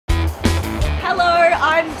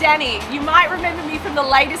I'm Dani. You might remember me from the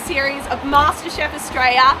latest series of MasterChef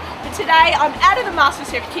Australia, but today I'm out of the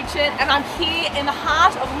MasterChef kitchen and I'm here in the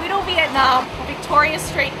heart of Little Vietnam, Victoria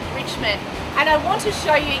Street, Richmond. And I want to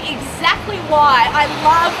show you exactly why I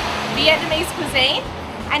love Vietnamese cuisine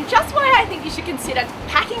and just why I think you should consider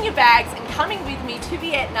packing your bags and coming with me to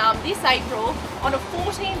Vietnam this April on a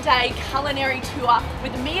 14-day culinary tour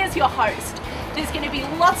with me as your host. There's going to be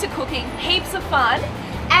lots of cooking, heaps of fun,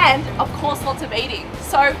 and of course lots of eating.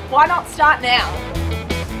 So why not start now?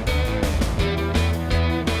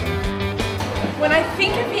 When I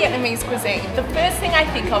think of Vietnamese cuisine, the first thing I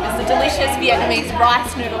think of is the delicious Vietnamese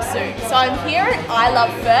rice noodle soup. So I'm here at I Love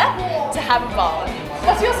Pho to have a bowl.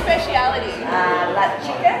 What's your speciality? Like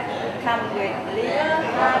chicken, come with liver,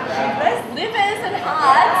 heart, Livers and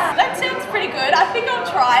hearts. That sounds pretty good. I think I'll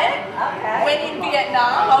try it. Okay. When in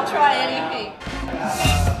Vietnam, I'll try anything.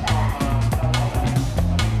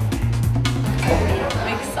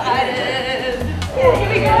 I'm excited. Yeah, here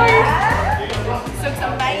we go. This looks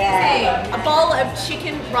amazing. A bowl of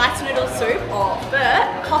chicken rice noodle soup, or pho,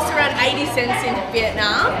 costs around 80 cents in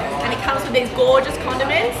Vietnam, and it comes with these gorgeous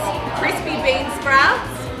condiments, crispy bean sprouts,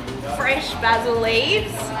 fresh basil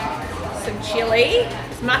leaves, some chili,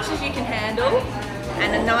 as much as you can handle,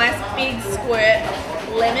 and a nice big squirt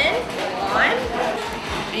of lemon, lime,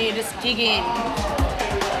 and you just dig in.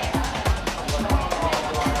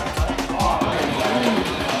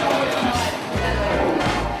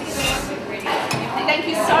 Thank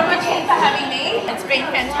you so much for having me. It's been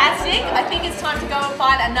fantastic. I think it's time to go and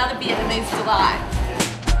find another Vietnamese delight.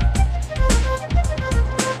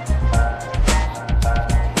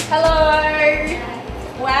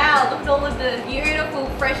 Hello. Wow, look at all of the beautiful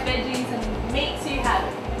fresh veggies and meats you have.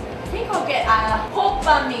 I think I'll get a pork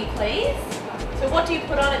banh mi, please. So what do you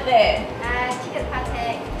put on it there? chicken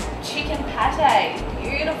pate. Chicken pate.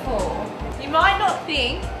 Beautiful. You might not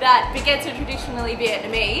think that baguettes are traditionally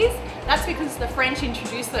Vietnamese. That's because the French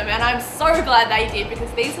introduced them, and I'm so glad they did,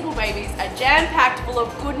 because these little babies are jam-packed full of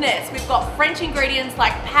goodness. We've got French ingredients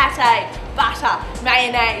like pate, butter,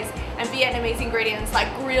 mayonnaise, and Vietnamese ingredients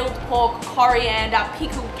like grilled pork, coriander,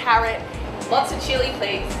 pickled carrot. Lots of chili,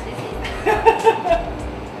 please.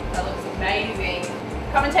 That looks amazing.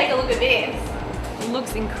 Come and take a look at this. It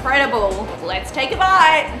looks incredible. Let's take a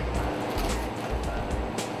bite.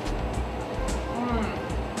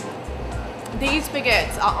 These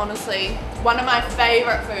baguettes are honestly one of my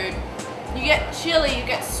favourite food. You get chili, you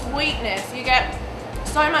get sweetness, you get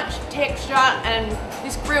so much texture, and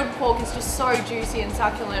this grilled pork is just so juicy and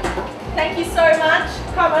succulent. Thank you so much.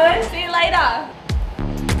 Come on, see you later.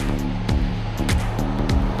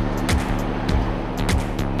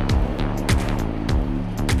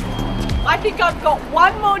 I think I've got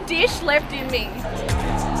one more dish left in me.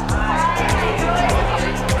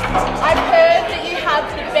 I've heard that you have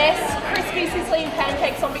the best crispy sizzling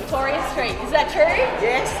pancakes on Victoria Street. Is that true?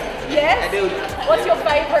 Yes. Yes? I do. What's your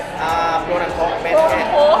favourite? Prawn and pork. Prawn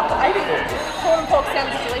and pork? I think prawn and pork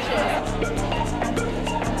sounds delicious.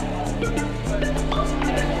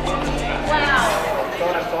 Wow.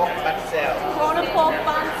 Prawn and pork bun cell. Prawn and pork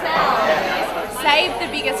bun cell. Save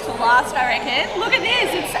the biggest for last, I reckon. Look at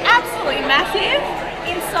this, it's absolutely massive.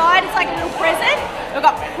 Inside it's like a little present. We've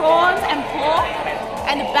got prawns and pork,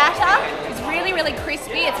 and the batter is really, really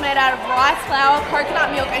crispy. It's made out of rice flour, coconut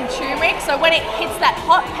milk and turmeric. So when it hits that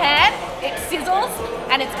hot pan, it sizzles,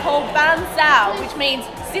 and it's called bun sao, which means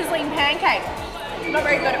sizzling pancake. I'm not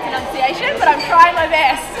very good at pronunciation, but I'm trying my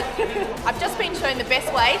best. I've just been shown the best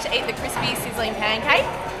way to eat the crispy sizzling pancake.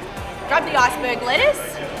 Grab the iceberg lettuce,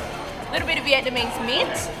 a little bit of Vietnamese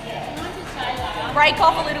mint, break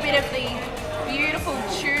off a little bit of the beautiful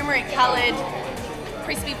turmeric coloured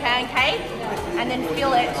crispy pancake, and then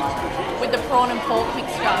fill it with the prawn and pork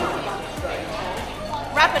mixture.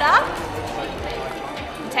 Wrap it up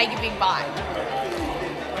and take a big bite.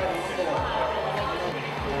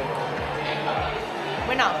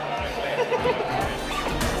 Winner.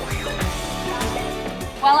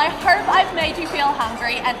 Well, I hope I've made you feel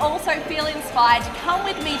hungry and also feel inspired to come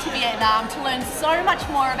with me to Vietnam to learn so much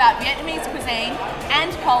more about Vietnamese cuisine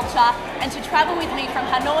and culture, and to travel with me from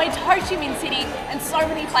Hanoi to Ho Chi Minh City and so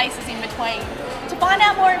many places in between. To find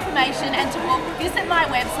out more information and to book, visit my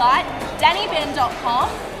website, danivenn.com.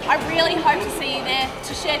 I really hope to see you there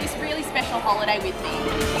to share this really special holiday with me.